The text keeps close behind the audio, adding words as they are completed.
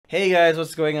Hey guys,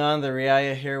 what's going on?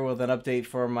 TheRiaya here with an update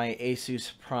for my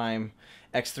Asus Prime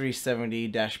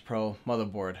x370-Pro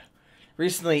motherboard.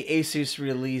 Recently, Asus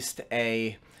released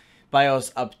a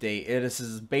BIOS update. This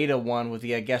is beta 1 with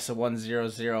the AGESA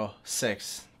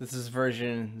 1006. This is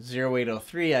version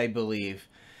 0803, I believe.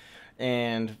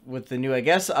 And with the new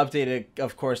AGESA update, it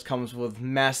of course comes with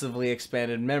massively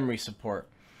expanded memory support.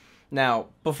 Now,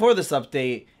 before this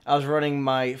update, I was running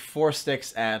my 4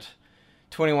 sticks at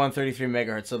 2133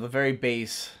 megahertz, so the very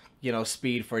base,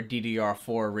 speed for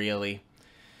DDR4 really.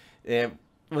 It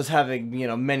was having,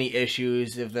 many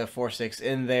issues if the 4 sticks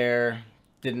in there,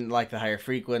 didn't like the higher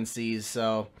frequencies,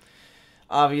 so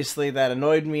obviously that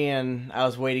annoyed me and I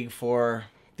was waiting for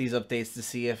these updates to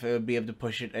see if it would be able to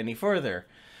push it any further.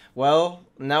 Well,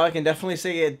 now I can definitely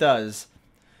say it does.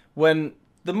 When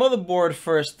the motherboard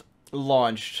first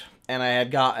launched and I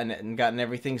had gotten it and gotten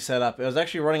everything set up, it was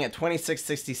actually running at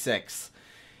 2666.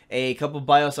 A couple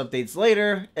BIOS updates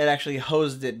later, it actually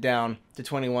hosed it down to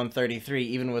 2133,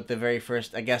 even with the very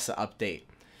first AGESA update.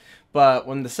 But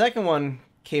when the second one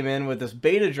came in with this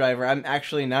beta driver, I'm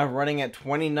actually now running at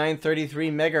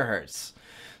 2933 megahertz.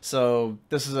 So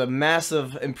this is a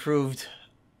massive improved,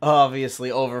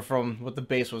 obviously, over from what the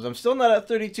base was. I'm still not at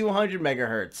 3200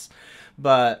 megahertz,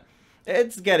 but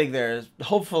it's getting there.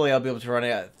 Hopefully I'll be able to run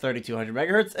it at 3200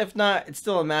 megahertz. If not, it's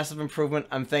still a massive improvement.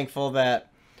 I'm thankful that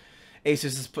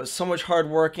Asus has put so much hard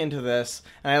work into this,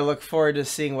 and I look forward to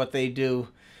seeing what they do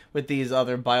with these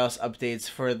other BIOS updates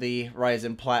for the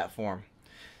Ryzen platform.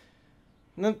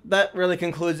 And that really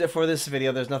concludes it for this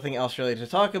video. There's nothing else really to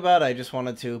talk about. I just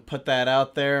wanted to put that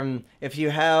out there. And if you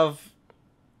have,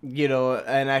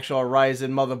 an actual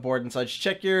Ryzen motherboard and such,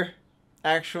 check your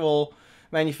actual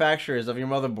manufacturers of your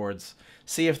motherboards.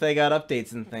 See if they got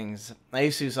updates and things.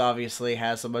 Asus obviously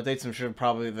has some updates. I'm sure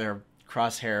probably their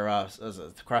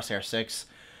Crosshair 6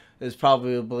 is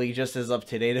probably just as up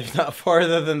to date, if not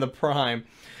farther than the Prime.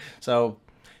 So,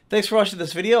 thanks for watching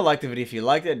this video. Like the video if you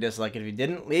liked it, dislike it if you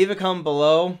didn't. Leave a comment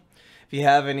below if you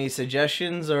have any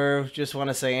suggestions or just want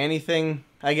to say anything,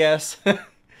 I guess.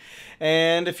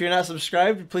 And if you're not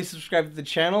subscribed, please subscribe to the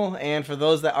channel. And for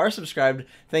those that are subscribed,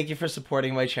 thank you for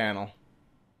supporting my channel.